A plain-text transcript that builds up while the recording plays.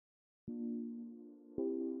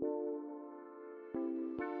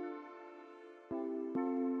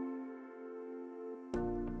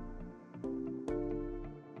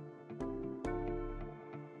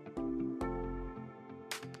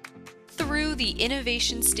Through the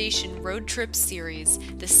Innovation Station Road Trip Series,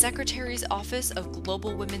 the Secretary's Office of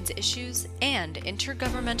Global Women's Issues and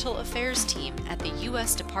Intergovernmental Affairs team at the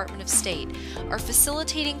U.S. Department of State are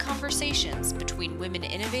facilitating conversations between women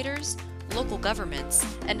innovators, local governments,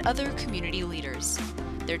 and other community leaders.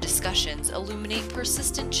 Their discussions illuminate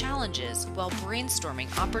persistent challenges while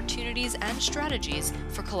brainstorming opportunities and strategies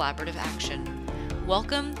for collaborative action.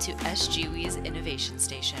 Welcome to SGWI's Innovation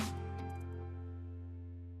Station.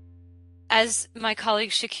 As my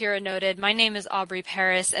colleague Shakira noted, my name is Aubrey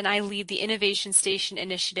Paris, and I lead the Innovation Station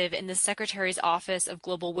initiative in the Secretary's Office of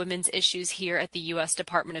Global Women's Issues here at the U.S.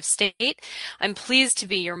 Department of State. I'm pleased to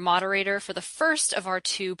be your moderator for the first of our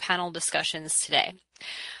two panel discussions today.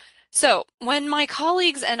 So, when my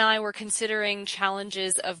colleagues and I were considering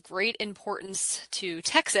challenges of great importance to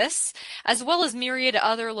Texas, as well as myriad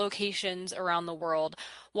other locations around the world,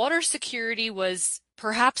 water security was,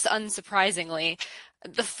 perhaps unsurprisingly,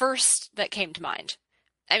 the first that came to mind.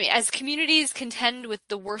 I mean, as communities contend with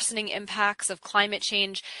the worsening impacts of climate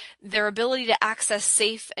change, their ability to access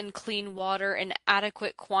safe and clean water in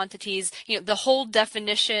adequate quantities, the whole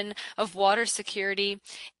definition of water security,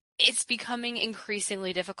 it's becoming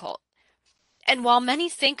increasingly difficult. And while many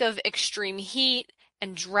think of extreme heat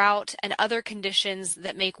and drought and other conditions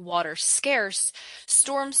that make water scarce,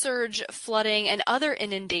 storm surge, flooding, and other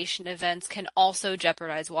inundation events can also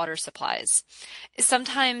jeopardize water supplies.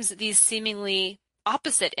 Sometimes these seemingly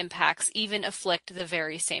opposite impacts even afflict the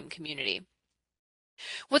very same community.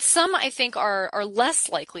 What some, I think, are less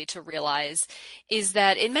likely to realize is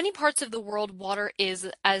that in many parts of the world, water is,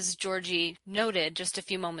 as Georgie noted just a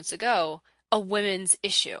few moments ago, a women's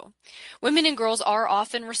issue. Women and girls are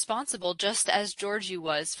often responsible, just as Georgie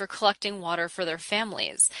was, for collecting water for their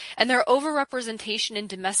families. And their overrepresentation in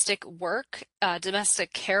domestic work,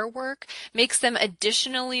 domestic care work, makes them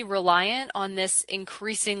additionally reliant on this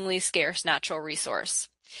increasingly scarce natural resource.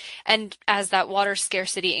 And as that water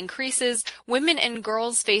scarcity increases, women and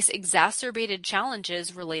girls face exacerbated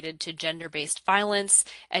challenges related to gender-based violence,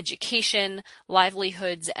 education,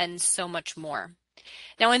 livelihoods, and so much more.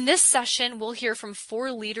 Now, in this session, we'll hear from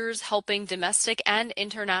 4 leaders helping domestic and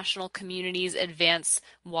international communities advance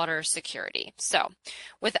water security. So,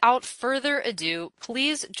 without further ado,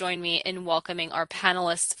 please join me in welcoming our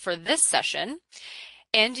panelists for this session.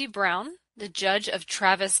 Andy Brown, the Judge of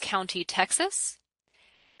Travis County, Texas.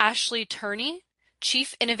 Ashley Turney,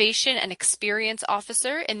 Chief Innovation and Experience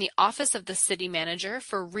Officer in the Office of the City Manager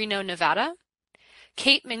for Reno, Nevada.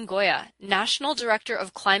 Cate Mingoya, National Director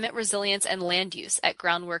of Climate Resilience and Land Use at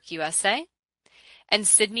Groundwork USA, and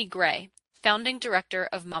Sydney Gray, Founding Director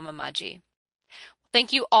of Mama Maji.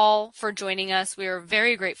 Thank you all for joining us. We are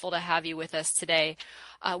very grateful to have you with us today.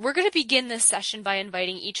 We're going to begin this session by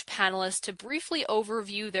inviting each panelist to briefly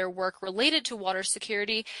overview their work related to water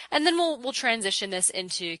security, and then we'll transition this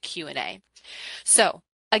into Q&A. So,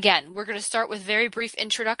 again, we're going to start with very brief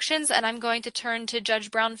introductions, and I'm going to turn to Judge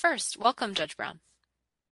Brown first. Welcome, Judge Brown.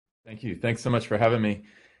 Thank you. Thanks so much for having me.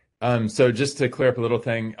 So just to clear up a little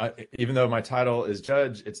thing, even though my title is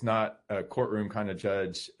judge, it's not a courtroom kind of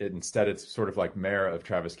judge. Instead, it's sort of like mayor of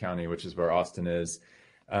Travis County, which is where Austin is.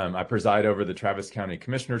 I preside over the Travis County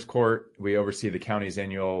Commissioners Court. We oversee the county's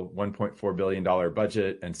annual $1.4 billion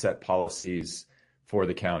budget and set policies for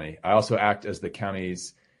the county. I also act as the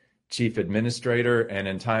county's chief administrator, and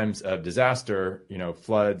in times of disaster,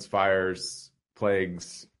 floods, fires,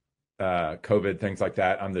 plagues, COVID, things like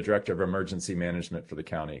that, I'm the Director of Emergency Management for the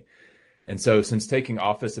county. And so since taking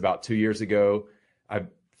office about 2 years ago, I've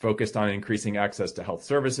focused on increasing access to health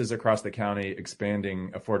services across the county, expanding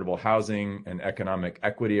affordable housing and economic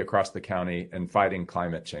equity across the county, and fighting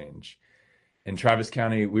climate change. In Travis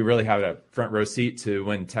County, we really had a front row seat to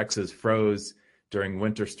when Texas froze during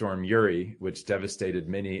Winter Storm Uri, which devastated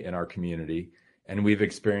many in our community. And we've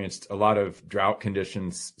experienced a lot of drought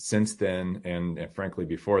conditions since then, and frankly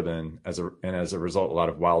before then, as a result, a lot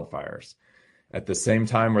of wildfires. At the same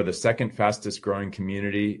time, we're the second fastest growing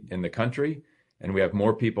community in the country, and we have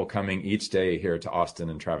more people coming each day here to Austin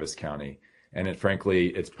and Travis County. And frankly,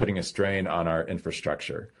 it's putting a strain on our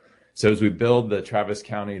infrastructure. So as we build the Travis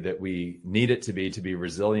County that we need it to be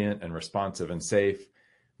resilient and responsive and safe,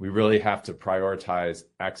 we really have to prioritize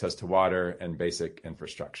access to water and basic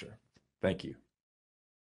infrastructure. Thank you.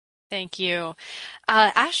 Thank you.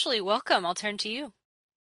 Ashley, welcome. I'll turn to you.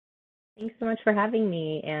 Thanks so much for having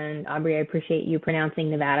me. And Aubrey, I appreciate you pronouncing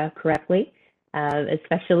Nevada correctly,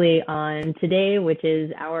 especially on today, which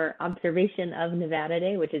is our observation of Nevada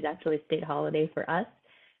Day, which is actually a state holiday for us.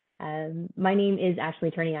 My name is Ashley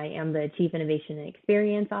Turney. I am the Chief Innovation and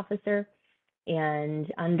Experience Officer.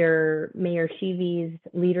 And under Mayor Shivi's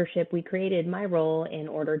leadership, we created my role in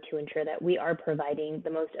order to ensure that we are providing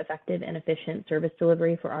the most effective and efficient service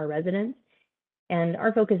delivery for our residents. And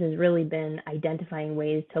our focus has really been identifying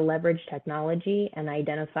ways to leverage technology and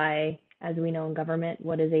identify, as we know in government,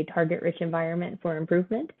 what is a target-rich environment for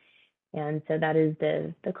improvement. And so that is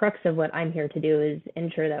the crux of what I'm here to do, is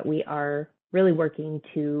ensure that we are really working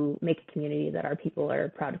to make a community that our people are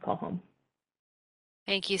proud to call home.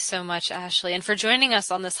 Thank you so much, Ashley, and for joining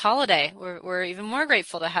us on this holiday. We're even more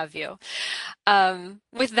grateful to have you.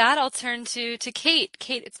 With that, I'll turn to Cate.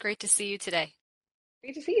 Cate, it's great to see you today.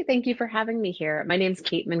 Great to see you. Thank you for having me here. My name is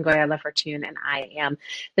Cate Mingoya Lefortune, and I am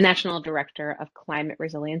the National Director of Climate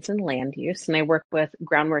Resilience and Land Use. And I work with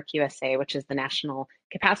Groundwork USA, which is the national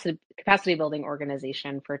capacity building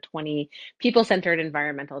organization for 20 people-centered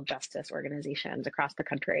environmental justice organizations across the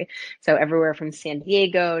country. So everywhere from San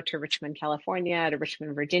Diego to Richmond, California to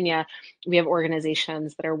Richmond, Virginia, we have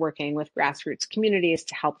organizations that are working with grassroots communities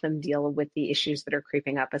to help them deal with the issues that are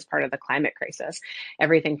creeping up as part of the climate crisis.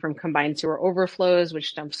 Everything from combined sewer overflows,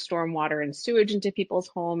 which dumps stormwater and sewage into people's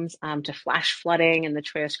homes, to flash flooding in the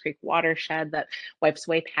Choyas Creek watershed that wipes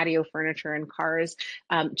away patio furniture and cars,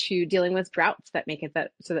 to dealing with droughts that make it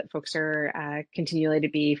so that folks are continually to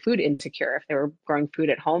be food insecure. If they were growing food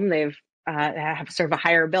at home, they've have sort of a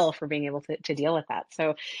higher bill for being able to deal with that.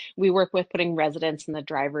 So we work with putting residents in the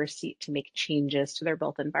driver's seat to make changes to their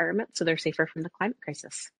built environment so they're safer from the climate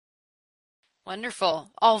crisis. Wonderful.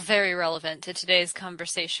 All very relevant to today's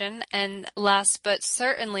conversation. And last but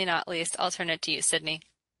certainly not least, I'll turn it to you, Sydney.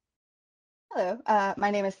 Hello,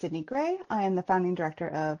 my name is Sydney Gray. I am the founding director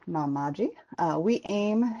of Maji. We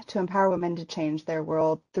aim to empower women to change their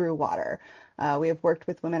world through water. We have worked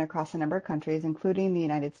with women across a number of countries, including the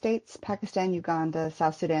United States, Pakistan, Uganda,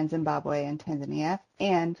 South Sudan, Zimbabwe, and Tanzania,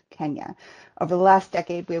 and Kenya. Over the last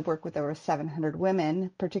decade, we have worked with over 700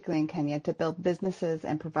 women, particularly in Kenya, to build businesses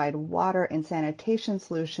and provide water and sanitation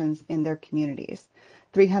solutions in their communities.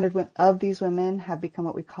 300 of these women have become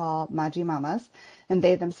what we call Maji Mamas, and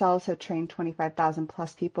they themselves have trained 25,000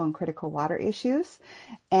 plus people in critical water issues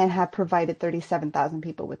and have provided 37,000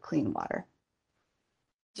 people with clean water.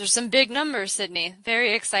 There's some big numbers, Sydney.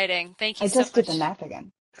 Very exciting. Thank you so much. I just did the math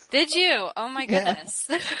again. Did you? Oh my goodness.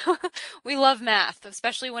 Yeah. We love math,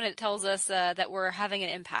 especially when it tells us that we're having an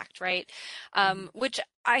impact, right? Which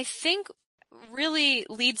I think really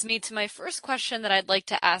leads me to my first question that I'd like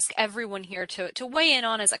to ask everyone here to weigh in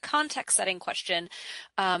on as a context setting question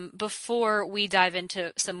before we dive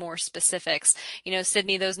into some more specifics. You know,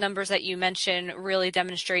 Sydney, those numbers that you mentioned really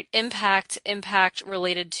demonstrate impact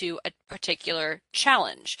related to a particular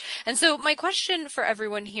challenge. And so my question for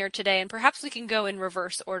everyone here today, and perhaps we can go in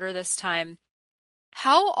reverse order this time,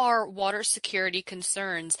 how are water security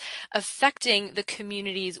concerns affecting the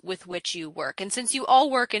communities with which you work? And since you all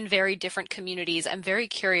work in very different communities, I'm very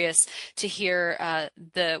curious to hear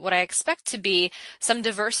what I expect to be some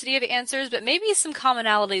diversity of answers, but maybe some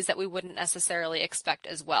commonalities that we wouldn't necessarily expect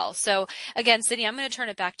as well. So again, Sydney, I'm going to turn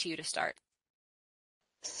it back to you to start.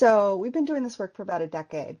 So we've been doing this work for about a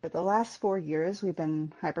decade, but the last 4 years we've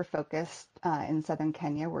been hyper-focused in southern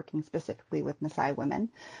Kenya, working specifically with Maasai women.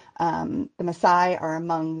 The Maasai are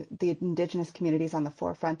among the indigenous communities on the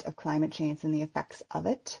forefront of climate change and the effects of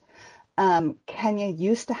it. Kenya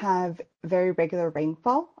used to have very regular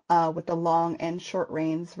rainfall with the long and short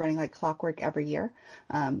rains running like clockwork every year.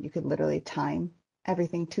 You could literally time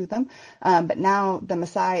everything to them. But now the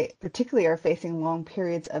Maasai particularly are facing long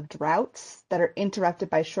periods of droughts that are interrupted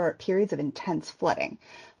by short periods of intense flooding,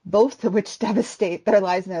 both of which devastate their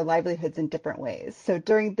lives and their livelihoods in different ways. So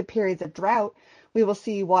during the periods of drought, we will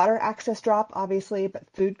see water access drop, obviously, but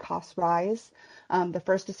food costs rise. The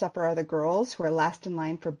first to suffer are the girls, who are last in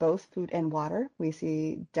line for both food and water. We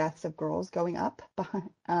see deaths of girls going up,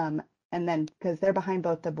 and then because they're behind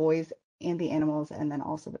both the boys and the animals, and then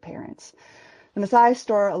also the parents. The Maasai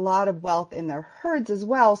store a lot of wealth in their herds as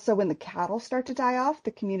well, so when the cattle start to die off, the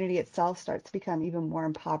community itself starts to become even more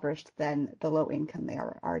impoverished than the low income they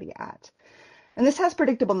are already at. And this has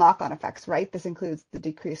predictable knock-on effects, right? This includes the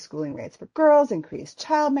decreased schooling rates for girls, increased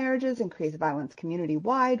child marriages, increased violence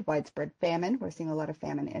community-wide, widespread famine. We're seeing a lot of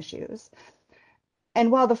famine issues. And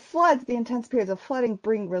while the floods, the intense periods of flooding,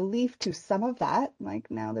 bring relief to some of that, like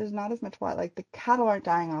now there's not as much water, like the cattle aren't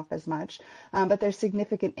dying off as much, but there's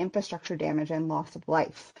significant infrastructure damage and loss of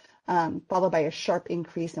life, followed by a sharp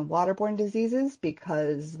increase in waterborne diseases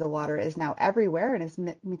because the water is now everywhere and is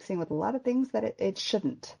mixing with a lot of things that it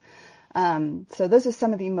shouldn't. So those are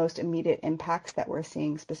some of the most immediate impacts that we're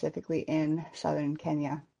seeing specifically in southern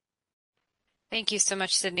Kenya. Thank you so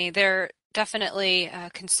much, Sydney. There definitely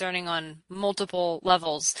concerning on multiple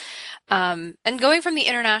levels. And going from the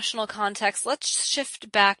international context, let's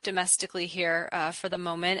shift back domestically here for the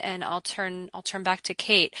moment, and I'll turn back to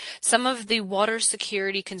Cate. Some of the water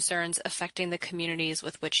security concerns affecting the communities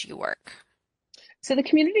with which you work. So the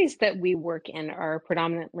communities that we work in are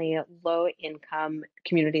predominantly low-income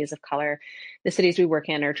communities of color. The cities we work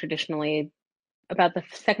in are traditionally about the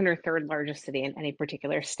second or third largest city in any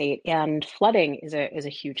particular state, and flooding is a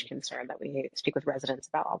huge concern that we speak with residents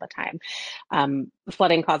about all the time.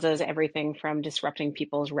 Flooding causes everything from disrupting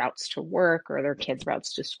people's routes to work or their kids'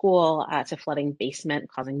 routes to school, to flooding basement,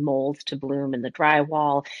 causing mold to bloom in the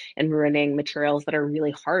drywall and ruining materials that are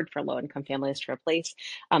really hard for low-income families to replace,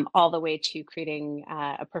 all the way to creating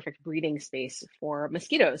a perfect breeding space for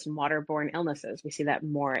mosquitoes and waterborne illnesses. We see that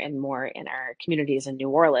more and more in our communities in New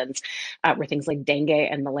Orleans, where things like dengue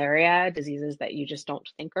and malaria, diseases that you just don't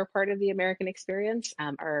think are part of the American experience,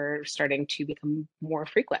 are starting to become more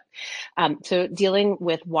frequent. So dealing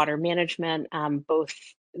with water management, both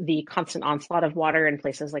the constant onslaught of water in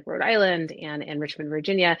places like Rhode Island and Richmond,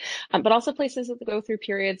 Virginia, but also places that go through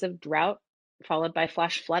periods of drought followed by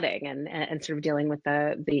flash flooding, and sort of dealing with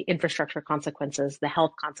the infrastructure consequences, the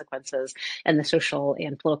health consequences, and the social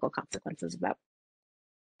and political consequences of that.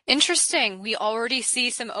 Interesting. We already see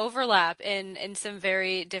some overlap in some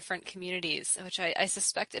very different communities, which I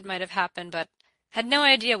suspected might have happened, but had no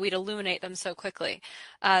idea we'd illuminate them so quickly.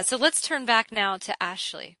 So let's turn back now to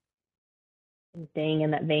Ashley. Staying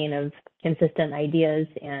in that vein of consistent ideas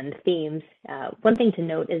and themes, one thing to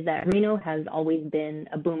note is that Reno has always been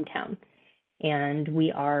a boom town, and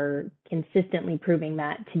we are consistently proving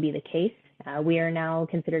that to be the case. We are now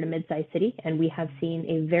considered a mid-sized city, and we have seen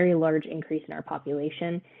a very large increase in our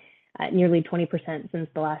population, nearly 20% since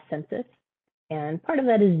the last census. And part of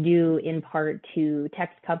that is due in part to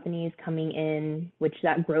tech companies coming in, which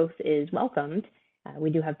that growth is welcomed. We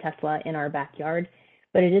do have Tesla in our backyard,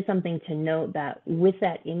 but it is something to note that with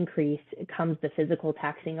that increase comes the physical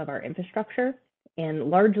taxing of our infrastructure, and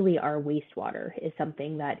largely our wastewater is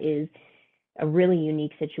something that is a really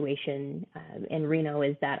unique situation in Reno,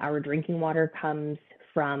 is that our drinking water comes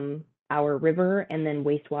from our river, and then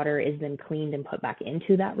wastewater is then cleaned and put back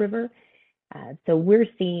into that river. So we're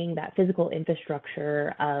seeing that physical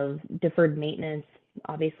infrastructure of deferred maintenance.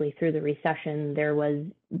 Obviously, through the recession, there was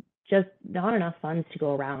just not enough funds to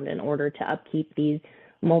go around in order to upkeep these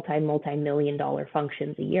multi-million-dollar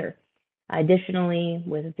functions a year. Additionally,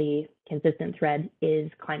 with the consistent thread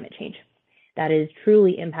is climate change. That is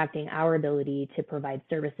truly impacting our ability to provide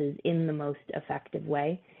services in the most effective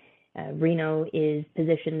way. Reno is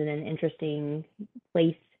positioned in an interesting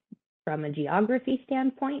place from a geography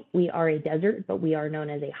standpoint. We are a desert, but we are known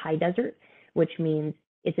as a high desert, which means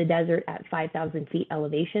it's a desert at 5,000 feet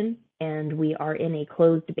elevation, and we are in a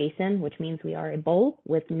closed basin, which means we are a bowl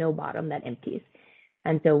with no bottom that empties.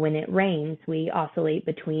 And so when it rains, we oscillate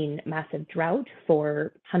between massive drought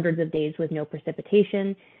for hundreds of days with no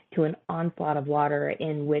precipitation to an onslaught of water,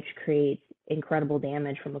 in which creates incredible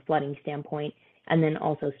damage from a flooding standpoint. And then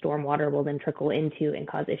also stormwater will then trickle into and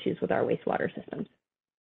cause issues with our wastewater systems.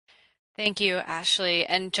 Thank you, Ashley.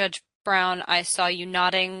 And Judge Brown, I saw you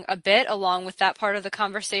nodding a bit along with that part of the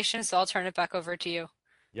conversation, so I'll turn it back over to you.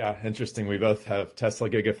 Yeah, interesting. We both have Tesla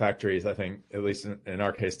gigafactories, I think, at least in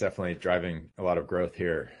our case, definitely driving a lot of growth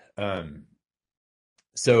here.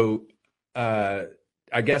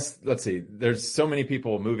 I guess, let's see, there's so many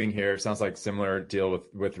people moving here. Sounds like similar deal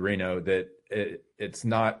with Reno, that it's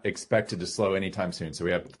not expected to slow anytime soon. So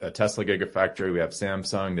we have a Tesla gigafactory, we have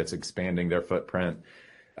Samsung that's expanding their footprint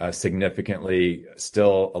significantly,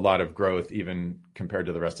 still a lot of growth even compared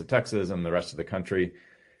to the rest of Texas and the rest of the country.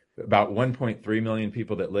 About 1.3 million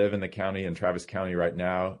people that live in the county, in Travis County right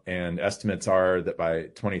now, and estimates are that by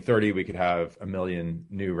 2030 we could have 1 million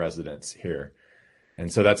new residents here.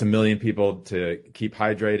 And so that's 1 million people to keep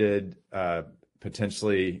hydrated,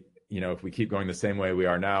 potentially, if we keep going the same way we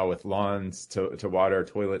are now with lawns to water,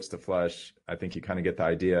 toilets to flush. I think you kind of get the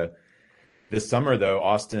idea. This summer, though,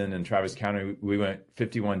 Austin and Travis County, we went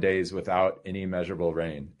 51 days without any measurable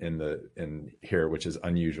rain in here, which is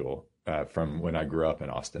unusual from when I grew up in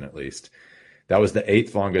Austin, at least. That was the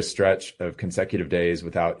 8th longest stretch of consecutive days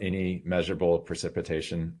without any measurable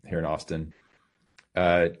precipitation here in Austin.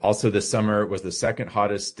 Also, this summer was the second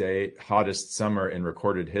hottest summer in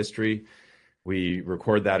recorded history. We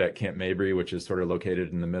record that at Camp Mabry, which is sort of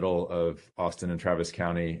located in the middle of Austin and Travis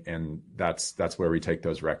County, and that's where we take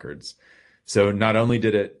those records. So not only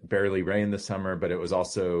did it barely rain this summer, but it was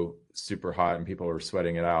also super hot and people were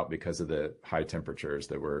sweating it out because of the high temperatures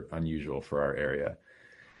that were unusual for our area.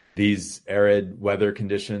 These arid weather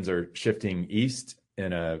conditions are shifting east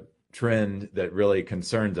in a trend that really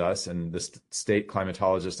concerns us, and the state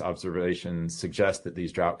climatologist observations suggest that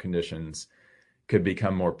these drought conditions could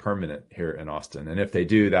become more permanent here in Austin. And if they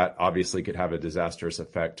do, that obviously could have a disastrous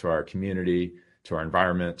effect to our community, to our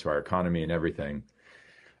environment, to our economy, and everything.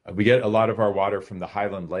 We get a lot of our water from the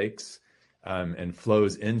Highland Lakes, and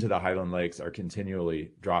flows into the Highland Lakes are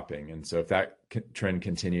continually dropping. And so if that trend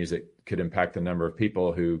continues, it could impact the number of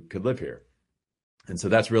people who could live here. And so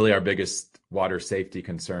that's really our biggest water safety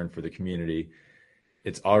concern for the community.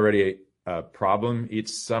 It's already a problem each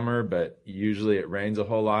summer, but usually it rains a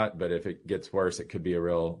whole lot. But if it gets worse, it could be a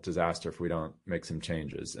real disaster if we don't make some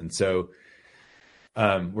changes. And so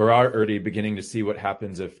we're already beginning to see what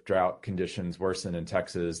happens if drought conditions worsen in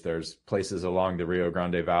Texas. There's places along the Rio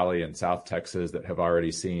Grande Valley in South Texas that have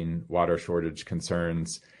already seen water shortage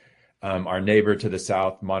concerns. Our neighbor to the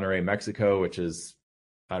south, Monterrey, Mexico, which is,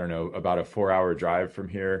 I don't know, about a 4-hour drive from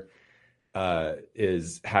here,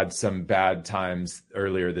 had some bad times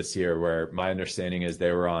earlier this year, where my understanding is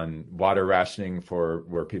they were on water rationing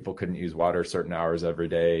where people couldn't use water certain hours every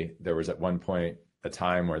day. There was at one point a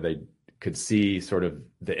time where they could see sort of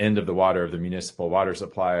the end of the water of the municipal water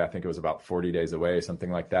supply. I think it was about 40 days away,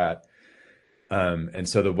 something like that. And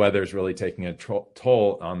so the weather's really taking a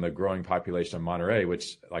toll on the growing population of Monterey,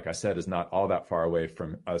 which, like I said, is not all that far away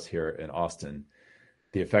from us here in Austin.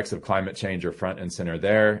 The effects of climate change are front and center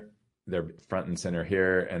there. They're front and center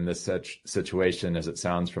here. And this situation, as it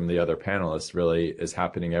sounds from the other panelists, really is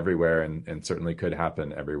happening everywhere, and certainly could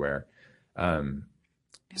happen everywhere.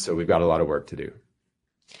 So we've got a lot of work to do.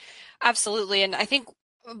 Absolutely. And I think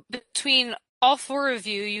between all four of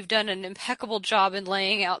you, you've done an impeccable job in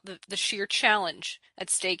laying out the sheer challenge at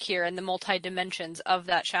stake here and the multi-dimensions of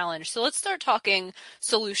that challenge. So let's start talking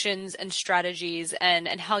solutions and strategies and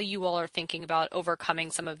how you all are thinking about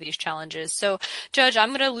overcoming some of these challenges. So, Judge, I'm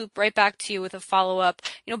going to loop right back to you with a follow-up.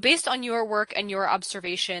 Based on your work and your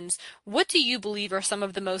observations, what do you believe are some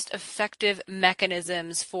of the most effective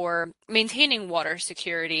mechanisms for maintaining water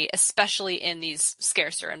security, especially in these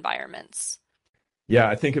scarcer environments? Yeah,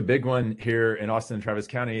 I think a big one here in Austin and Travis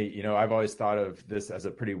County, I've always thought of this as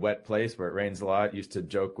a pretty wet place where it rains a lot. Used to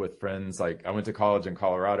joke with friends, like I went to college in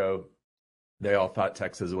Colorado. They all thought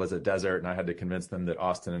Texas was a desert, and I had to convince them that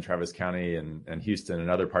Austin and Travis County and Houston and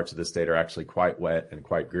other parts of the state are actually quite wet and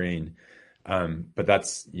quite green. But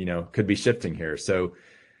that's, could be shifting here. So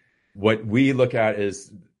what we look at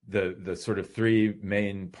is the sort of three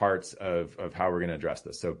main parts of how we're going to address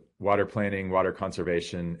this. So water planning, water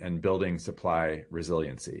conservation, and building supply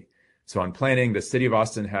resiliency. So on planning, the city of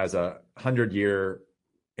Austin has a 100-year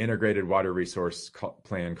integrated water resource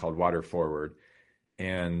plan called Water Forward.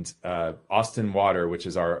 And Austin Water, which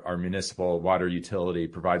is our municipal water utility,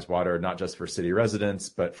 provides water not just for city residents,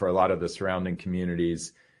 but for a lot of the surrounding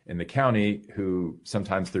communities in the county who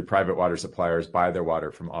sometimes through private water suppliers buy their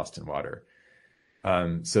water from Austin Water.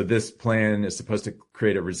 So this plan is supposed to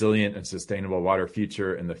create a resilient and sustainable water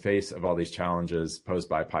future in the face of all these challenges posed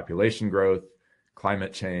by population growth,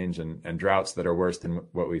 climate change, and droughts that are worse than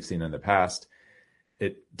what we've seen in the past.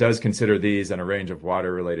 It does consider these and a range of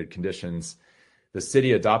water-related conditions. The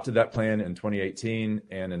city adopted that plan in 2018,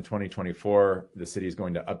 and in 2024, the city is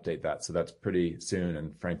going to update that. So that's pretty soon,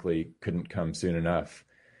 and frankly, couldn't come soon enough.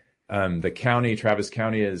 The county, Travis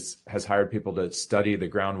County, has hired people to study the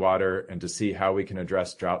groundwater and to see how we can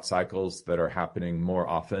address drought cycles that are happening more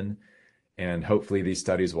often. And hopefully these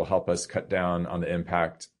studies will help us cut down on the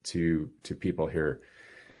impact to people here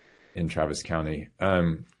in Travis County.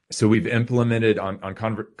 So we've implemented on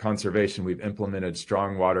conservation, we've implemented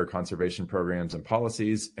strong water conservation programs and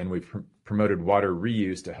policies, and we've promoted water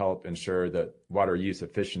reuse to help ensure that water use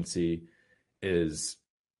efficiency is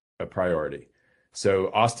a priority.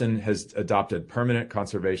 So Austin has adopted permanent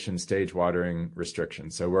conservation stage watering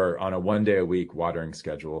restrictions. So we're on a 1-day-a-week watering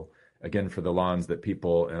schedule, again, for the lawns that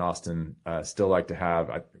people in Austin still like to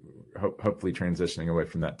have, hopefully transitioning away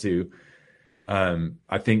from that too.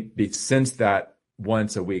 I think since that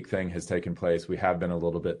once-a-week thing has taken place, we have been a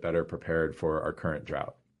little bit better prepared for our current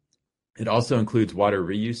drought. It also includes water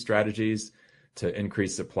reuse strategies to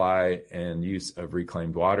increase supply and use of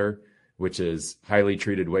reclaimed water, which is highly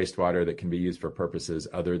treated wastewater that can be used for purposes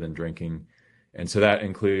other than drinking. And so that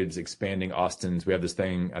includes expanding Austin's, we have this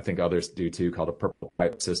thing, I think others do too, called a purple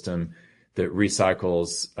pipe system that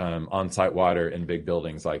recycles on-site water in big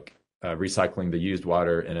buildings, like recycling the used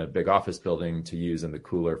water in a big office building to use in the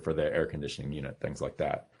cooler for the air conditioning unit, things like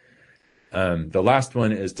that. The last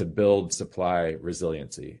one is to build supply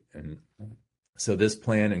resiliency. And so this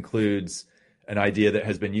plan includes an idea that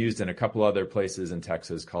has been used in a couple other places in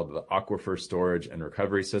Texas called the Aquifer Storage and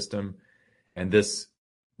Recovery System. And this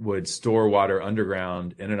would store water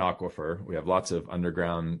underground in an aquifer. We have lots of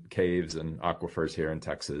underground caves and aquifers here in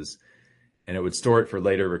Texas. And it would store it for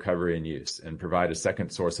later recovery and use and provide a second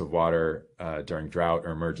source of water during drought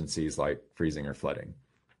or emergencies like freezing or flooding.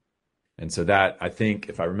 And so that, I think,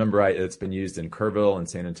 if I remember right, it's been used in Kerrville and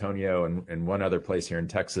San Antonio and one other place here in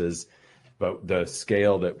Texas. But the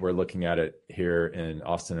scale that we're looking at it here in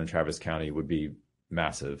Austin and Travis County would be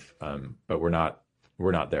massive. But we're not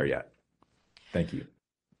there yet. Thank you.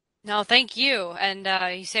 No, thank you. And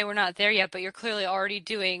you say we're not there yet, but you're clearly already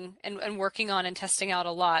doing and working on and testing out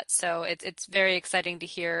a lot. So it's very exciting to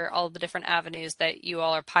hear all the different avenues that you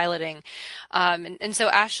all are piloting. And so,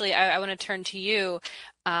 Ashley, I want to turn to you.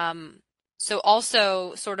 So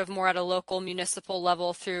also sort of more at a local municipal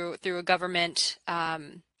level through a government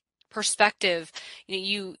perspective,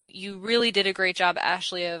 you really did a great job,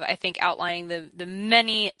 Ashley, of, I think, outlining the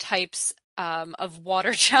many types of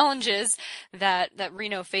water challenges that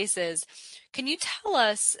Reno faces. Can you tell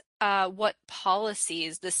us what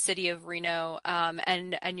policies the city of Reno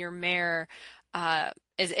and your mayor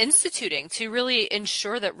is instituting to really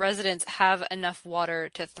ensure that residents have enough water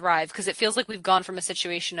to thrive? Because it feels like we've gone from a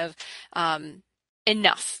situation of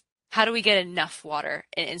enough. How do we get enough water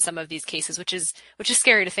in some of these cases, which is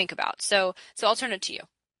scary to think about. So I'll turn it to you.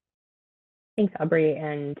 Thanks, Aubrey.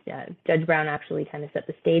 And Judge Brown actually kind of set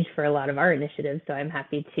the stage for a lot of our initiatives, so I'm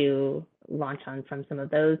happy to launch on from some of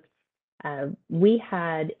those. We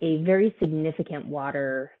had a very significant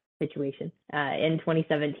water situation. In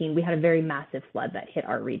 2017, we had a very massive flood that hit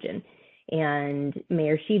our region. And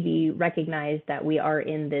Mayor Sheeby recognized that we are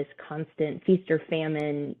in this constant feast or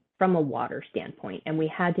famine from a water standpoint, and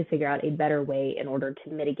we had to figure out a better way in order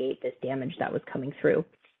to mitigate this damage that was coming through.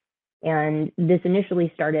 And this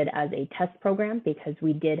initially started as a test program because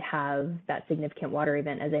we did have that significant water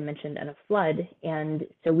event, as I mentioned, and a flood. And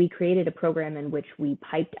so we created a program in which we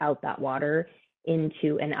piped out that water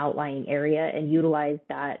into an outlying area and utilized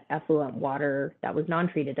that effluent water that was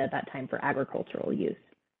non-treated at that time for agricultural use.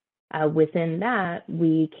 Within that,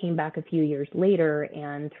 we came back a few years later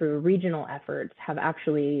and through regional efforts have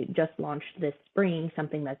actually just launched this spring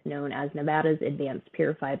something that's known as Nevada's Advanced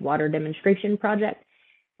Purified Water Demonstration Project.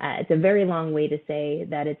 It's a very long way to say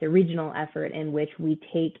that it's a regional effort in which we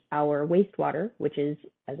take our wastewater, which is,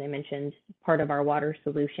 as I mentioned, part of our water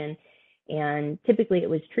solution, and typically it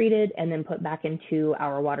was treated and then put back into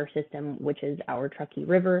our water system, which is our Truckee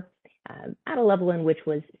River, at a level in which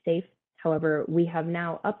was safe. However, we have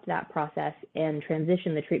now upped that process and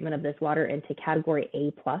transitioned the treatment of this water into Category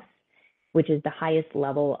A+, which is the highest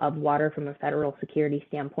level of water from a federal security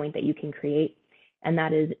standpoint that you can create. And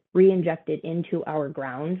that is re-injected into our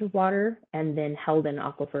groundwater and then held in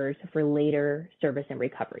aquifers for later service and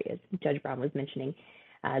recovery, as Judge Brown was mentioning.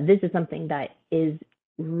 This is something that is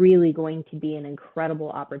really going to be an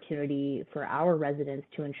incredible opportunity for our residents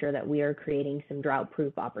to ensure that we are creating some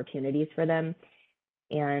drought-proof opportunities for them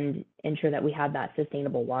and ensure that we have that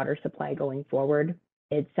sustainable water supply going forward.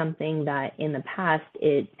 It's something that in the past,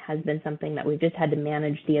 it has been something that we've just had to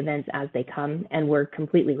manage the events as they come, and we're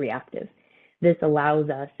completely reactive. This allows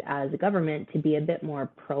us as a government to be a bit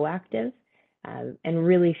more proactive and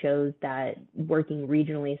really shows that working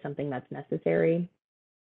regionally is something that's necessary.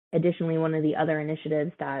 Additionally, one of the other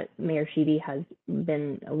initiatives that Mayor Sheeby has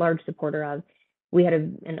been a large supporter of, we had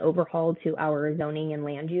an overhaul to our zoning and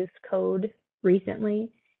land use code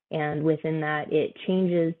recently. And within that, it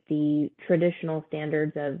changes the traditional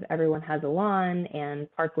standards of everyone has a lawn and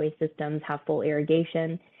parkway systems have full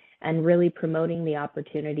irrigation, and really promoting the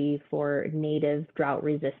opportunity for native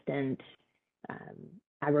drought-resistant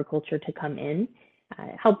agriculture to come in.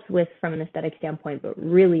 Helps with from an aesthetic standpoint, but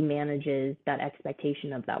really manages that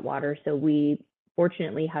expectation of that water. So we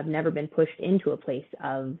fortunately have never been pushed into a place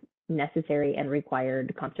of necessary and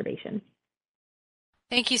required conservation.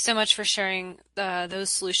 Thank you so much for sharing those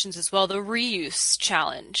solutions as well. The reuse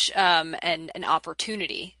challenge and an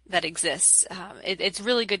opportunity that exists. It's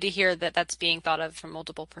really good to hear that that's being thought of from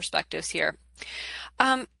multiple perspectives here.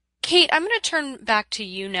 Cate, I'm going to turn back to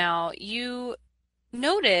you now. You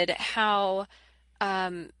noted how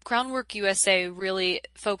Groundwork USA really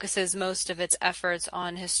focuses most of its efforts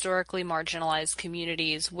on historically marginalized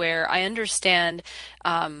communities where I understand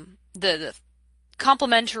the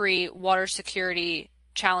complementary water security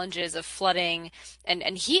challenges of flooding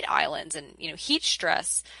and heat islands and heat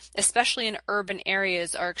stress, especially in urban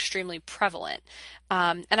areas, are extremely prevalent.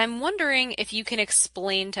 And I'm wondering if you can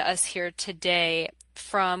explain to us here today,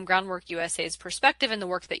 from Groundwork USA's perspective and the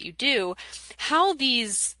work that you do, how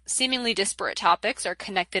these seemingly disparate topics are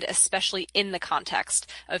connected, especially in the context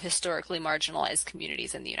of historically marginalized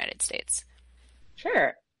communities in the United States.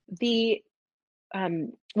 Sure. The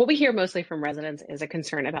What we hear mostly from residents is a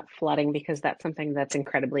concern about flooding because that's something that's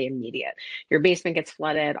incredibly immediate. Your basement gets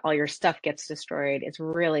flooded, all your stuff gets destroyed. It's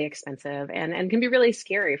really expensive and can be really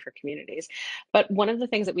scary for communities. But one of the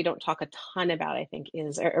things that we don't talk a ton about, I think,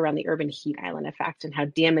 is around the urban heat island effect and how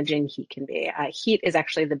damaging heat can be. Heat is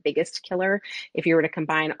actually the biggest killer. If you were to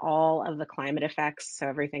combine all of the climate effects, so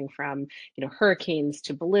everything from hurricanes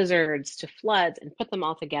to blizzards to floods, and put them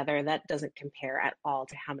all together, that doesn't compare at all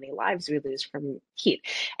to how many lives we lose from heat.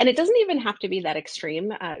 And it doesn't even have to be that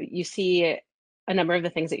extreme. You see a number of the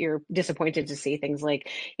things that you're disappointed to see, things like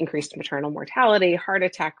increased maternal mortality, heart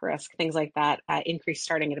attack risk, things like that, increase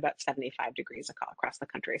starting at about 75 degrees across the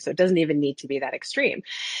country. So it doesn't even need to be that extreme.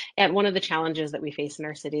 And one of the challenges that we face in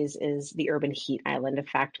our cities is the urban heat island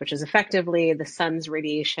effect, which is effectively the sun's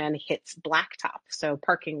radiation hits blacktop. So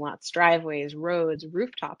parking lots, driveways, roads,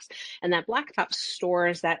 rooftops, and that blacktop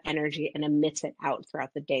stores that energy and emits it out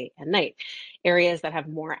throughout the day and night. Areas that have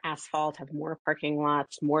more asphalt, have more parking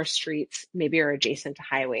lots, more streets, maybe are adjacent to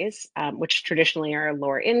highways, which traditionally are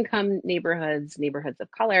lower income neighborhoods, neighborhoods of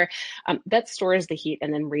color, that stores the heat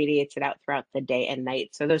and then radiates it out throughout the day and night.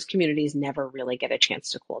 So those communities never really get a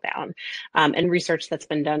chance to cool down. And research that's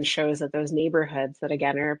been done shows that those neighborhoods that,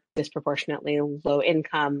 again, are disproportionately low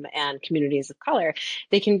income and communities of color,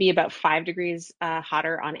 they can be about 5 degrees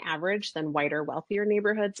hotter on average than whiter, wealthier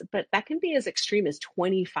neighborhoods, but that can be as extreme as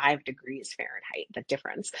 25 degrees Fahrenheit, the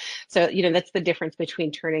difference. So, that's the difference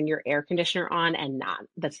between turning your air conditioner on and not.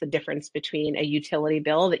 That's the difference between a utility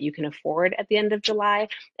bill that you can afford at the end of July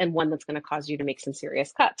and one that's going to cause you to make some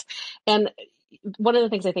serious cuts. And one of the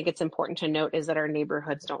things I think it's important to note is that our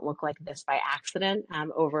neighborhoods don't look like this by accident.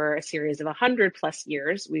 Over a series of 100+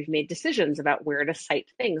 years, we've made decisions about where to site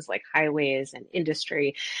things like highways and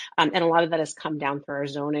industry. And a lot of that has come down through our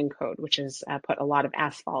zoning code, which has put a lot of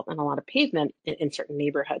asphalt and a lot of pavement in certain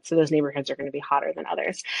neighborhoods. So those neighborhoods are going to be hotter than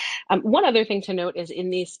others. One other thing to note is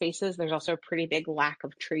in these spaces, there's also a pretty big lack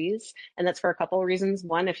of trees. And that's for a couple of reasons.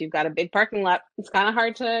 One, if you've got a big parking lot, it's kind of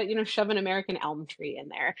hard to, shove an American elm tree in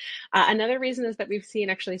there. Another reason is that we've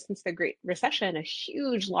seen actually since the Great Recession, a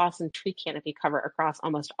huge loss in tree canopy cover across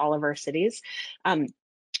almost all of our cities.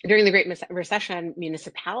 During the Great Recession,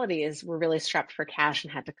 municipalities were really strapped for cash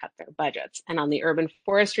and had to cut their budgets. And on the urban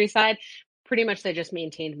forestry side, pretty much they just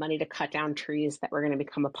maintained money to cut down trees that were going to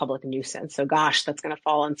become a public nuisance. So gosh, that's going to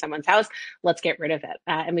fall on someone's house. Let's get rid of it.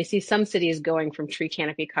 And we see some cities going from tree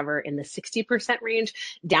canopy cover in the 60% range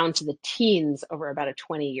down to the teens over about a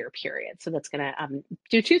 20-year period. So that's going to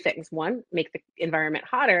do two things. One, make the environment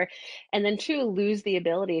hotter, and then two, lose the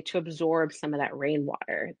ability to absorb some of that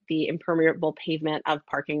rainwater. The impermeable pavement of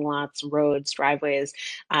parking lots, roads, driveways,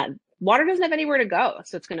 water doesn't have anywhere to go.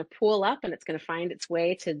 So it's going to pool up and it's going to find its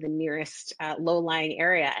way to the nearest low-lying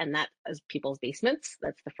area. And that is people's basements.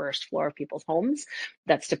 That's the first floor of people's homes.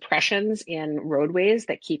 That's depressions in roadways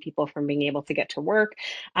that keep people from being able to get to work.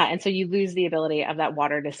 And so you lose the ability of that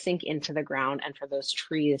water to sink into the ground and for those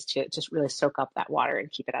trees to just really soak up that water and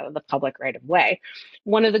keep it out of the public right of way.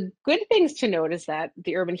 One of the good things to note is that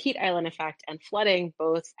the urban heat island effect and flooding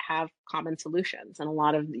both have common solutions. And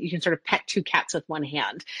you can sort of pet two cats with one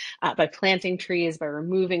hand. By planting trees, by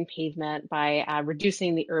removing pavement, by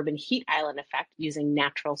reducing the urban heat island effect using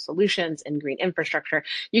natural solutions and green infrastructure,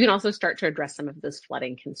 you can also start to address some of those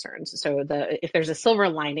flooding concerns. So if there's a silver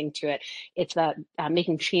lining to it, it's that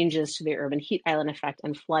making changes to the urban heat island effect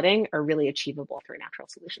and flooding are really achievable through natural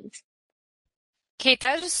solutions. Cate,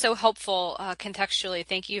 that was so helpful contextually.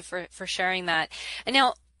 Thank you for sharing that. And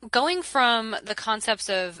now, going from the concepts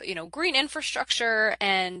of green infrastructure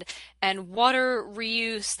and water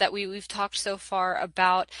reuse that we've talked so far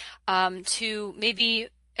about to maybe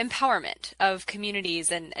empowerment of communities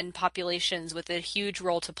and populations with a huge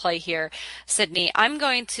role to play here. Sydney, I'm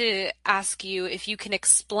going to ask you if you can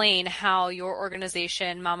explain how your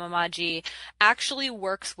organization, Mama Maji, actually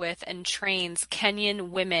works with and trains Kenyan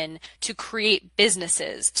women to create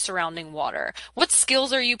businesses surrounding water. What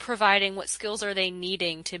skills are you providing? What skills are they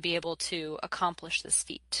needing to be able to accomplish this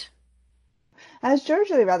feat? As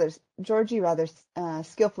Georgie rather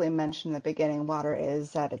skillfully mentioned in the beginning, water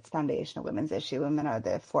is at its foundation a women's issue. Women are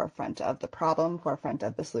the forefront of the problem, forefront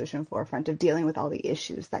of the solution, forefront of dealing with all the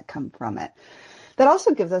issues that come from it. That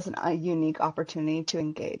also gives us a unique opportunity to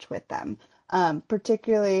engage with them.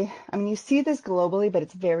 Particularly, you see this globally, but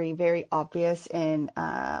it's very, very obvious in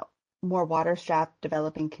more water-strapped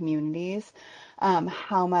developing communities,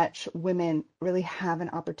 how much women really have an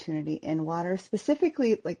opportunity in water.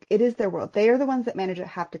 Specifically, like it is their world. They are the ones that manage it,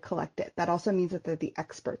 have to collect it. That also means that they're the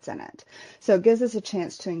experts in it. So it gives us a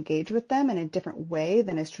chance to engage with them in a different way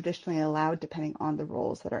than is traditionally allowed, depending on the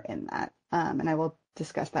roles that are in that. And I will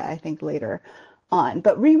discuss that, I think, later on.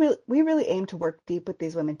 But we really aim to work deep with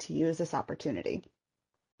these women to use this opportunity.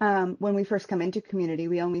 When we first come into community,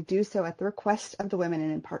 we only do so at the request of the women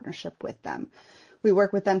and in partnership with them. We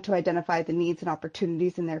work with them to identify the needs and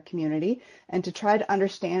opportunities in their community and to try to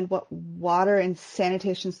understand what water and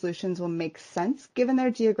sanitation solutions will make sense given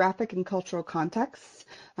their geographic and cultural contexts.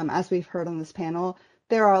 As we've heard on this panel,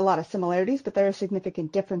 there are a lot of similarities, but there are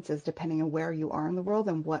significant differences depending on where you are in the world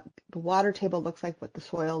and what the water table looks like, what the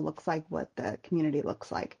soil looks like, what the community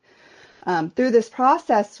looks like. Through this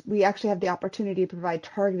process, we actually have the opportunity to provide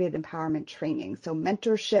targeted empowerment training. So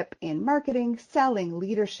mentorship in marketing, selling,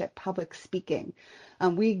 leadership, public speaking.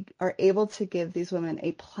 We are able to give these women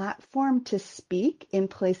a platform to speak in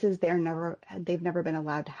places they've never been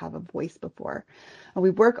allowed to have a voice before.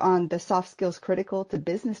 We work on the soft skills critical to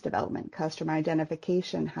business development, customer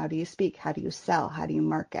identification. How do you speak? How do you sell? How do you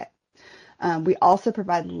market? We also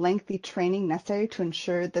provide lengthy training necessary to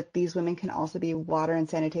ensure that these women can also be water and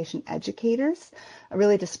sanitation educators,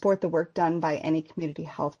 really to support the work done by any community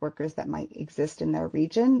health workers that might exist in their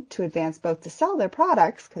region to advance both to sell their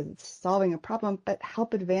products, because it's solving a problem, but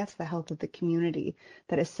help advance the health of the community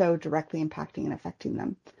that is so directly impacting and affecting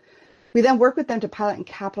them. We then work with them to pilot and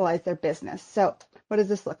capitalize their business. So what does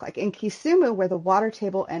this look like? In Kisumu, where the water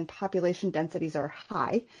table and population densities are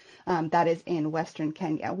high, that is in Western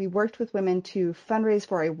Kenya, we worked with women to fundraise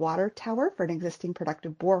for a water tower for an existing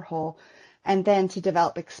productive borehole, and then to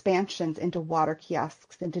develop expansions into water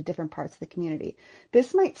kiosks into different parts of the community.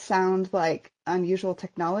 This might sound like unusual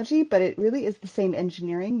technology, but it really is the same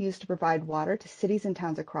engineering used to provide water to cities and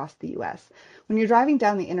towns across the US. When you're driving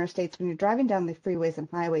down the interstates, when you're driving down the freeways and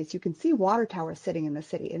highways, you can see water towers sitting in the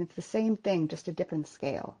city, and it's the same thing, just a different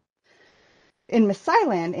scale. In Masai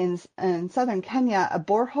land in southern Kenya, a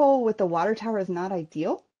borehole with a water tower is not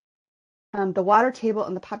ideal. The water table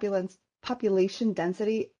and the population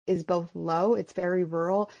density is both low, it's very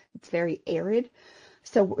rural, it's very arid.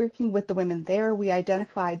 So working with the women there, we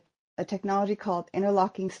identified a technology called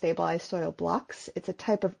interlocking stabilized soil blocks. It's a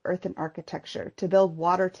type of earthen architecture to build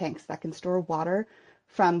water tanks that can store water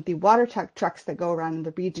from the water trucks that go around in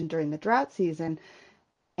the region during the drought season,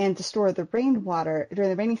 and to store the rainwater during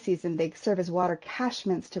the rainy season. They serve as water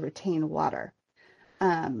catchments to retain water.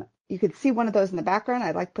 You could see one of those in the background.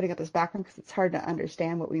 I like putting up this background because it's hard to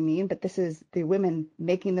understand what we mean, but this is the women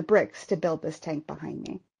making the bricks to build this tank behind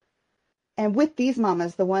me. And with these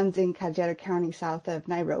mamas, the ones in Kajiado County south of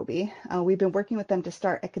Nairobi, we've been working with them to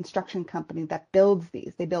start a construction company that builds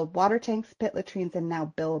these. They build water tanks, pit latrines, and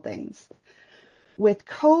now buildings. With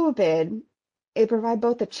COVID, it provided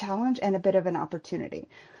both a challenge and a bit of an opportunity.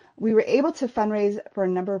 We were able to fundraise for a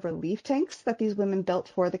number of relief tanks that these women built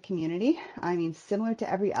for the community. I mean, similar to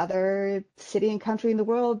every other city and country in the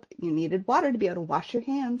world, you needed water to be able to wash your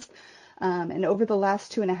hands. And over the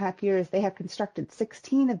last 2.5 years, they have constructed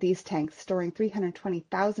 16 of these tanks, storing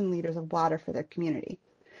 320,000 liters of water for their community.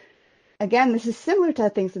 Again, this is similar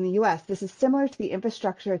to things in the US. This is similar to the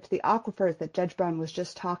infrastructure, to the aquifers that Judge Brown was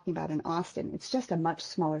just talking about in Austin. It's just a much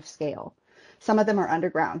smaller scale. Some of them are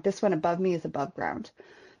underground. This one above me is above ground.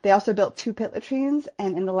 They also built 2 pit latrines,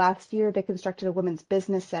 and in the last year, they constructed a women's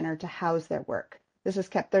business center to house their work. This has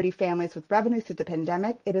kept 30 families with revenue through the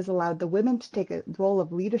pandemic. It has allowed the women to take a role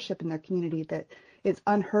of leadership in their community that is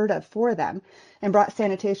unheard of for them, and brought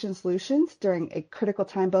sanitation solutions during a critical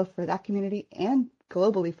time both for that community and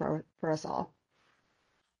globally for us all.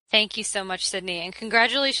 Thank you so much, Sydney, and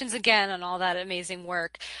congratulations again on all that amazing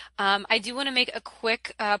work. I do want to make a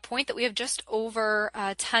quick point that we have just over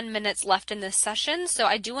 10 minutes left in this session, so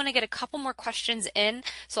I do want to get a couple more questions in,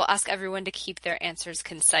 so I'll ask everyone to keep their answers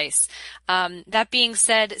concise. That being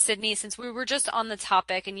said, Sydney, since we were just on the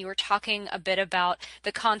topic and you were talking a bit about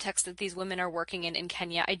the context that these women are working in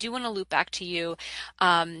Kenya, I do want to loop back to you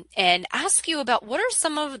and ask you about what are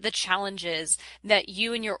some of the challenges that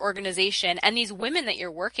you and your organization and these women that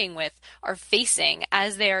you're working with are facing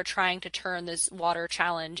as they are trying to turn this water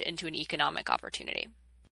challenge into an economic opportunity?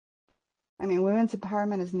 I mean, women's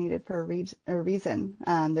empowerment is needed for a reason.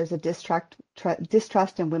 There's a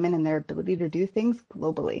distrust in women and their ability to do things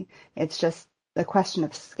globally. It's just a question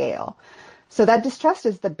of scale. So that distrust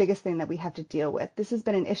is the biggest thing that we have to deal with. This has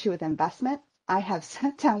been an issue with investment. I have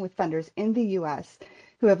sat down with funders in the US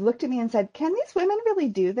who have looked at me and said, can these women really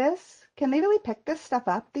do this? Can they really pick this stuff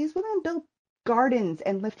up? These women build gardens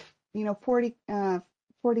and lift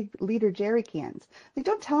 40-liter jerry cans. Like,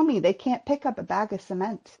 don't tell me they can't pick up a bag of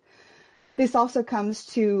cement. This also comes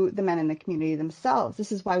to the men in the community themselves.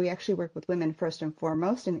 This is why we actually work with women first and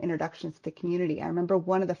foremost in introductions to the community. I remember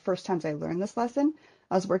one of the first times I learned this lesson,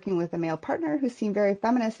 I was working with a male partner who seemed very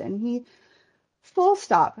feminist, and he full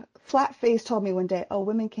stop, flat face told me one day, oh,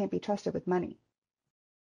 women can't be trusted with money.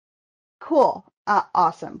 Cool.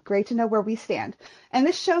 Awesome. Great to know where we stand. And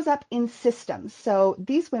this shows up in systems. So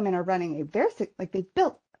these women are running like they've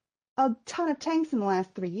built a ton of tanks in the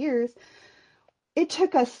last 3 years. It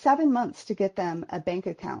took us 7 months to get them a bank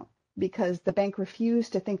account because the bank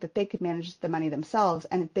refused to think that they could manage the money themselves.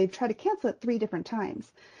 And they've tried to cancel it 3 different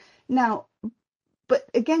times. Now, but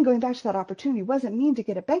again, going back to that opportunity, wasn't mean to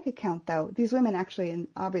get a bank account, though. These women actually, and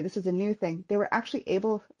Aubrey, this is a new thing, they were actually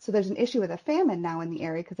able, so there's an issue with a famine now in the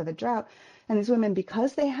area because of a drought. And these women,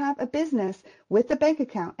 because they have a business with a bank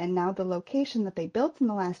account and now the location that they built in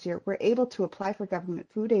the last year, were able to apply for government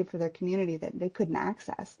food aid for their community that they couldn't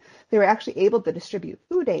access. They were actually able to distribute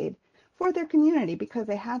food aid for their community because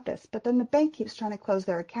they had this. But then the bank keeps trying to close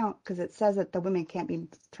their account because it says that the women can't be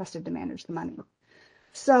trusted to manage the money.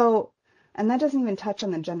 So, and that doesn't even touch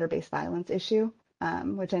on the gender-based violence issue,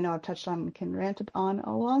 which I know I've touched on and can rant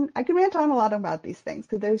on I can rant on a lot about these things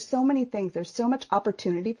because there's so many things. There's so much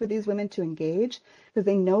opportunity for these women to engage because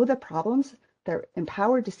they know the problems. They're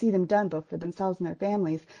empowered to see them done both for themselves and their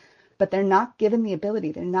families, but they're not given the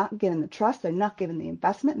ability. They're not given the trust. They're not given the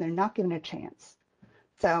investment, and they're not given a chance.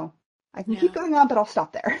 So I can keep going on, but I'll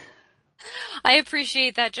stop there. I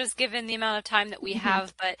appreciate that just given the amount of time that we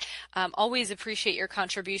have, but always appreciate your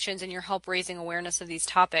contributions and your help raising awareness of these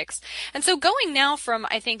topics. And so going now from,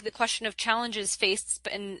 I think, the question of challenges faced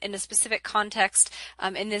in a specific context,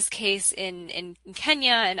 in this case in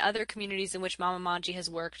Kenya and other communities in which Mama Maji has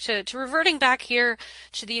worked, to reverting back here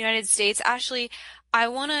to the United States. Ashley, I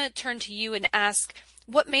want to turn to you and ask,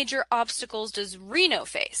 what major obstacles does Reno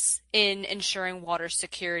face in ensuring water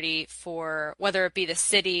security for whether it be the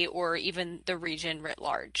city or even the region writ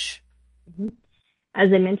large? As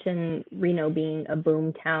I mentioned, Reno being a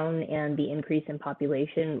boom town and the increase in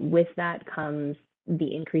population, with that comes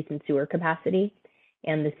the increase in sewer capacity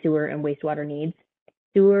and the sewer and wastewater needs.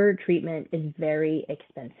 Sewer treatment is very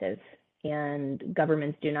expensive, and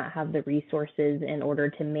governments do not have the resources in order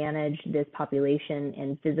to manage this population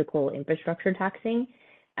and physical infrastructure taxing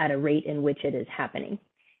at a rate in which it is happening.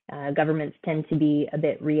 Governments tend to be a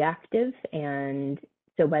bit reactive, and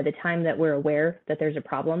so by the time that we're aware that there's a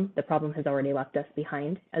problem, the problem has already left us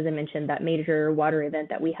behind. As I mentioned, that major water event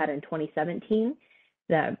that we had in 2017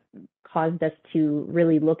 that caused us to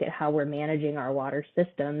really look at how we're managing our water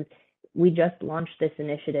systems, we just launched this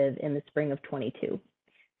initiative in the spring of 22.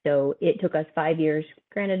 So it took us 5 years,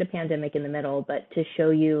 granted a pandemic in the middle, but to show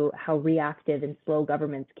you how reactive and slow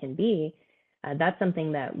governments can be, that's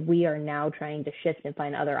something that we are now trying to shift and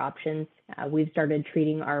find other options. We've started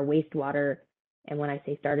treating our wastewater, and when I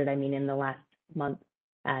say started, I mean in the last month,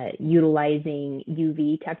 utilizing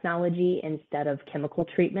UV technology instead of chemical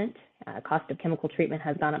treatment. Cost of chemical treatment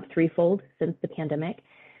has gone up threefold since the pandemic.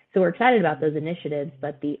 So we're excited about those initiatives,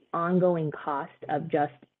 but the ongoing cost of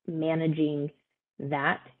just managing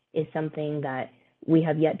that is something that we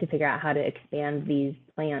have yet to figure out how to expand these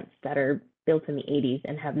plants that are built in the 80s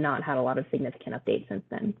and have not had a lot of significant updates since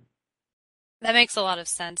then. That makes a lot of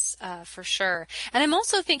sense, for sure. And I'm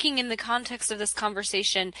also thinking in the context of this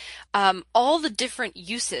conversation, all the different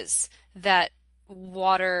uses that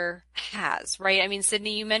water has, right? I mean,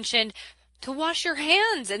 Sydney, you mentioned to wash your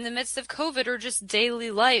hands in the midst of COVID or just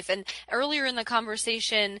daily life. And earlier in the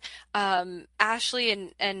conversation,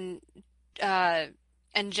 Ashley and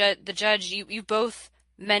the judge, you both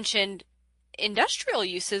mentioned industrial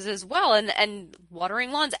uses as well, and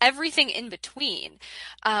watering lawns, everything in between.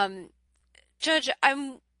 Judge,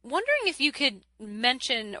 I'm wondering if you could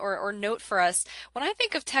mention or note for us, when I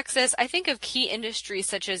think of Texas, I think of key industries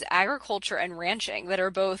such as agriculture and ranching that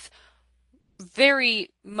are both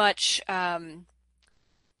very much, I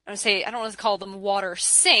don't want to call them water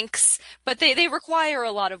sinks, but they require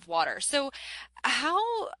a lot of water. So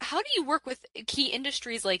how do you work with key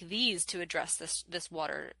industries like these to address this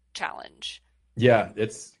water challenge? Yeah,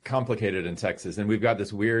 it's complicated in Texas, and we've got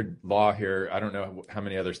this weird law here. I don't know how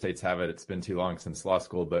many other states have it. It's been too long since law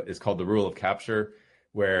school, but it's called the rule of capture,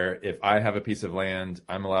 where if I have a piece of land,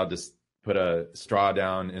 I'm allowed to put a straw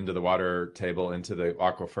down into the water table, into the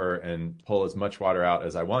aquifer, and pull as much water out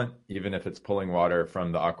as I want, even if it's pulling water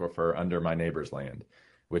from the aquifer under my neighbor's land,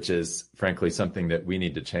 which is frankly something that we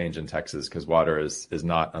need to change in Texas because water is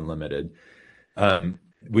not unlimited.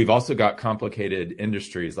 We've also got complicated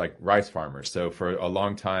industries like rice farmers. So for a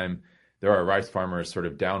long time, there are rice farmers sort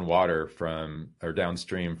of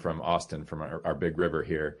downstream from Austin, from our big river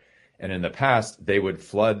here. And in the past, they would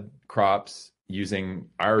flood crops using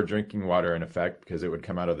our drinking water, in effect, because it would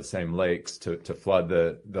come out of the same lakes to flood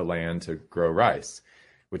the land to grow rice,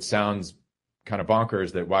 which sounds kind of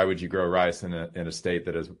bonkers, that why would you grow rice in a state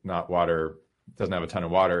that is not water, doesn't have a ton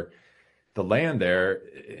of water. the land there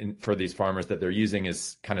for these farmers that they're using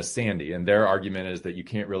is kind of sandy. And their argument is that you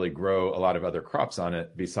can't really grow a lot of other crops on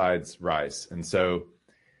it besides rice. And so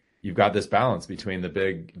you've got this balance between the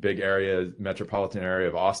big area, metropolitan area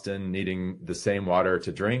of Austin needing the same water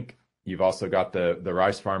to drink. You've also got the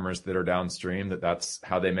rice farmers that are downstream, that's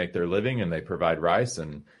how they make their living, and they provide rice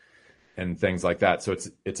and things like that. So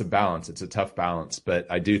it's a balance. It's a tough balance. But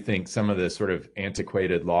I do think some of the sort of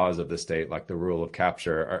antiquated laws of the state, like the rule of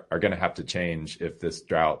capture, are going to have to change if this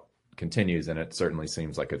drought continues, and it certainly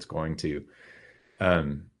seems like it's going to.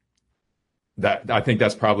 That I think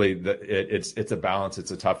that's probably it's a balance.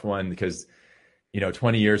 It's a tough one because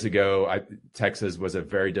 20 years ago, Texas was a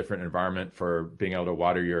very different environment for being able to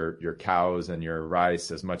water your cows and your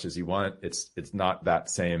rice as much as you want. It's not that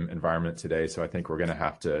same environment today. So I think we're going to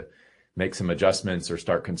have to make some adjustments or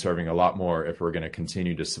start conserving a lot more if we're going to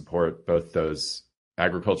continue to support both those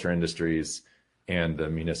agriculture industries and the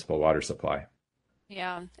municipal water supply.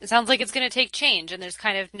 Yeah, it sounds like it's going to take change, and there's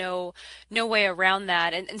kind of no way around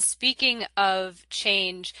that. And speaking of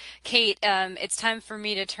change, Cate, it's time for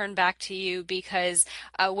me to turn back to you because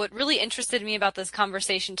what really interested me about this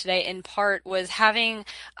conversation today, in part, was having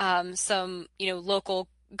some local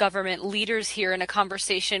government leaders here in a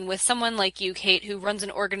conversation with someone like you, Cate, who runs an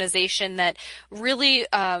organization that really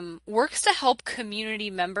works to help community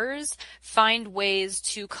members find ways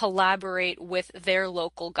to collaborate with their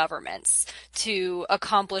local governments to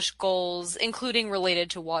accomplish goals, including related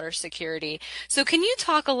to water security. So can you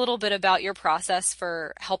talk a little bit about your process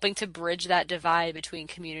for helping to bridge that divide between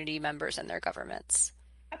community members and their governments?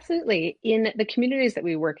 Absolutely. In the communities that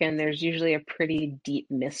we work in, there's usually a pretty deep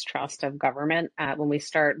mistrust of government. When we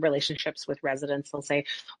start relationships with residents, they'll say,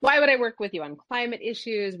 why would I work with you on climate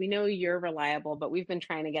issues? We know you're reliable, but we've been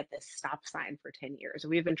trying to get this stop sign for 10 years.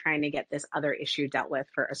 We've been trying to get this other issue dealt with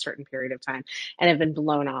for a certain period of time and have been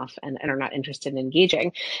blown off and are not interested in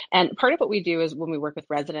engaging. And part of what we do is when we work with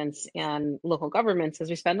residents and local governments is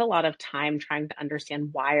we spend a lot of time trying to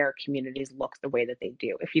understand why our communities look the way that they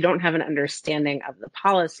do. If you don't have an understanding of the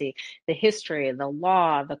policy, the history, the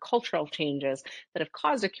law, the cultural changes that have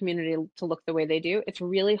caused a community to look the way they do, it's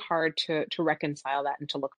really hard to reconcile that and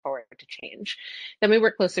to look forward to change. Then we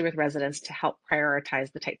work closely with residents to help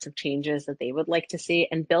prioritize the types of changes that they would like to see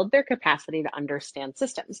and build their capacity to understand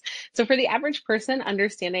systems. So for the average person,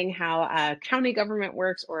 understanding how a county government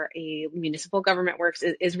works or a municipal government works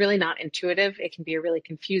is really not intuitive. It can be a really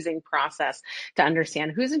confusing process to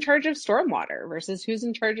understand who's in charge of stormwater versus who's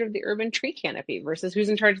in charge of the urban tree canopy versus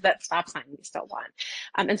who's in charge of that stop sign we still want.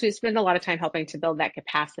 And so we spend a lot of time helping to build that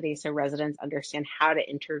capacity so residents understand how to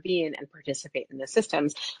intervene and participate in the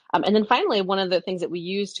systems. And then finally, one of the things that we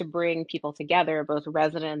use to bring people together, both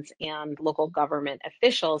residents and local government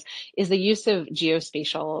officials, is the use of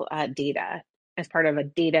geospatial data as part of a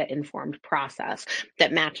data-informed process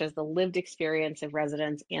that matches the lived experience of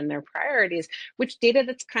residents and their priorities, which data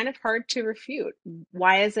that's kind of hard to refute.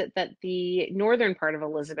 Why is it that the northern part of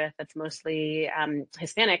Elizabeth, that's mostly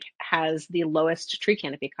Hispanic, has the lowest tree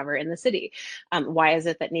canopy cover in the city? Why is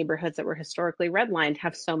it that neighborhoods that were historically redlined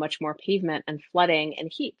have so much more pavement and flooding and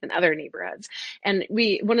heat than other neighborhoods? And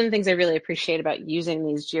one of the things I really appreciate about using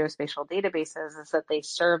these geospatial databases is that they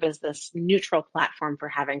serve as this neutral platform for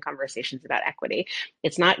having conversations about equity.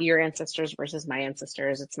 It's not your ancestors versus my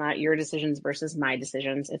ancestors. It's not your decisions versus my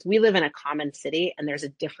decisions. It's we live in a common city and there's a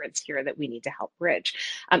difference here that we need to help bridge.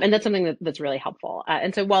 And that's something that's really helpful.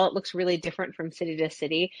 And so while it looks really different from city to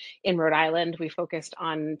city, in Rhode Island, we focused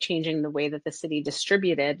on changing the way that the city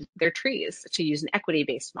distributed their trees to use an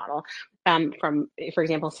equity-based model. From, for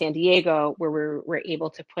example, San Diego, where we're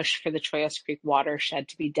able to push for the Choyas Creek watershed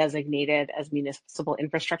to be designated as municipal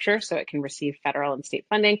infrastructure so it can receive federal and state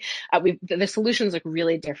funding. The solutions look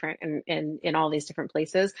really different in all these different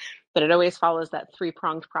places, but it always follows that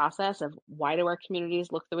three-pronged process of why do our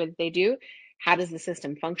communities look the way that they do? How does the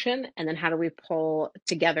system function? And then how do we pull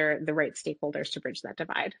together the right stakeholders to bridge that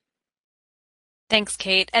divide? Thanks,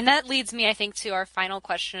 Cate. And that leads me, I think, to our final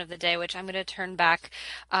question of the day, which I'm going to turn back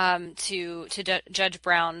to Judge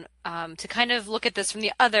Brown to kind of look at this from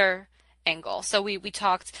the other angle. So we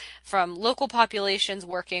talked from local populations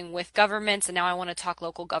working with governments, and now I want to talk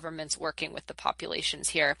local governments working with the populations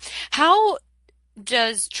here. How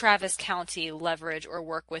does Travis County leverage or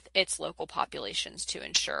work with its local populations to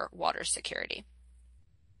ensure water security?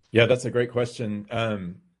 Yeah, that's a great question.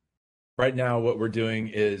 Right now, what we're doing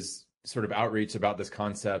is sort of outreach about this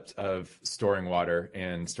concept of storing water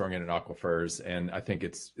and storing it in aquifers. And I think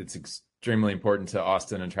it's extremely important to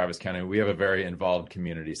Austin and Travis County. We have a very involved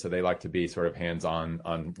community, so they like to be sort of hands-on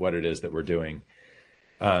on what it is that we're doing.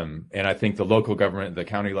 And I think the local government, the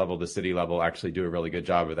county level, the city level actually do a really good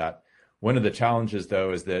job of that. One of the challenges,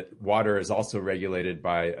 though, is that water is also regulated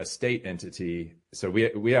by a state entity. So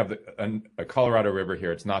we have a Colorado River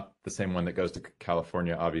here. It's not the same one that goes to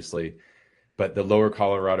California, obviously, but the Lower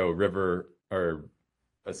Colorado River or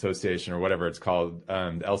Association or whatever it's called,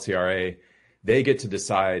 the LCRA, they get to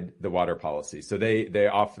decide the water policy. So they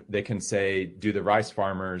can say, do the rice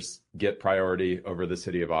farmers get priority over the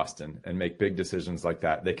city of Austin, and make big decisions like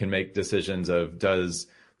that. They can make decisions of, does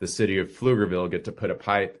the city of Pflugerville get to put a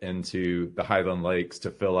pipe into the Highland Lakes to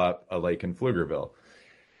fill up a lake in Pflugerville?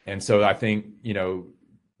 And so I think,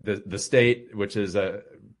 the state, which is to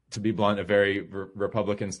be blunt, a very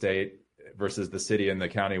Republican state, versus the city and the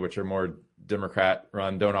county, which are more Democrat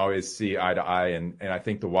run, don't always see eye to eye. And I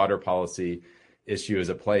think the water policy issue is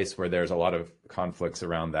a place where there's a lot of conflicts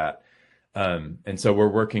around that. And so we're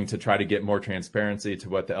working to try to get more transparency to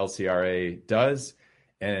what the LCRA does.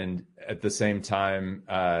 And at the same time,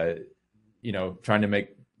 trying to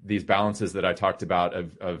make these balances that I talked about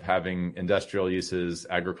of having industrial uses,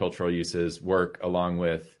 agricultural uses work along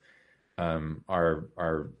with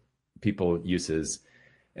our people uses.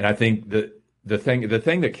 And I think the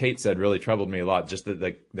thing that Cate said really troubled me a lot, just that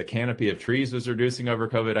the canopy of trees was reducing over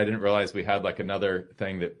COVID. I didn't realize we had like another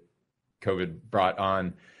thing that COVID brought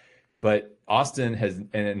on. But Austin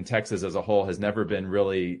and Texas as a whole has never been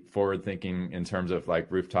really forward thinking in terms of like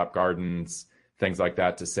rooftop gardens, things like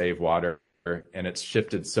that to save water. And it's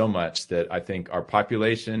shifted so much that I think our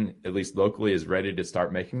population, at least locally, is ready to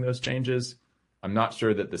start making those changes. I'm not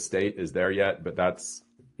sure that the state is there yet, but that's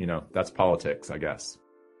politics, I guess.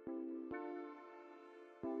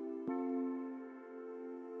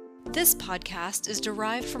 This podcast is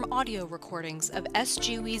derived from audio recordings of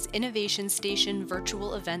SGWI's Innovation Station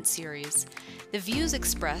virtual event series. The views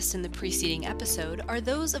expressed in the preceding episode are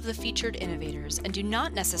those of the featured innovators and do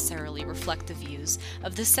not necessarily reflect the views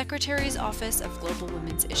of the Secretary's Office of Global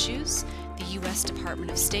Women's Issues, the U.S. Department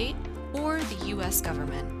of State, or the U.S.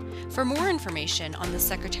 government. For more information on the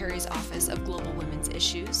Secretary's Office of Global Women's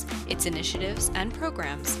Issues, its initiatives, and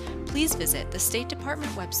programs, please visit the State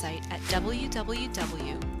Department website at www.state.gov.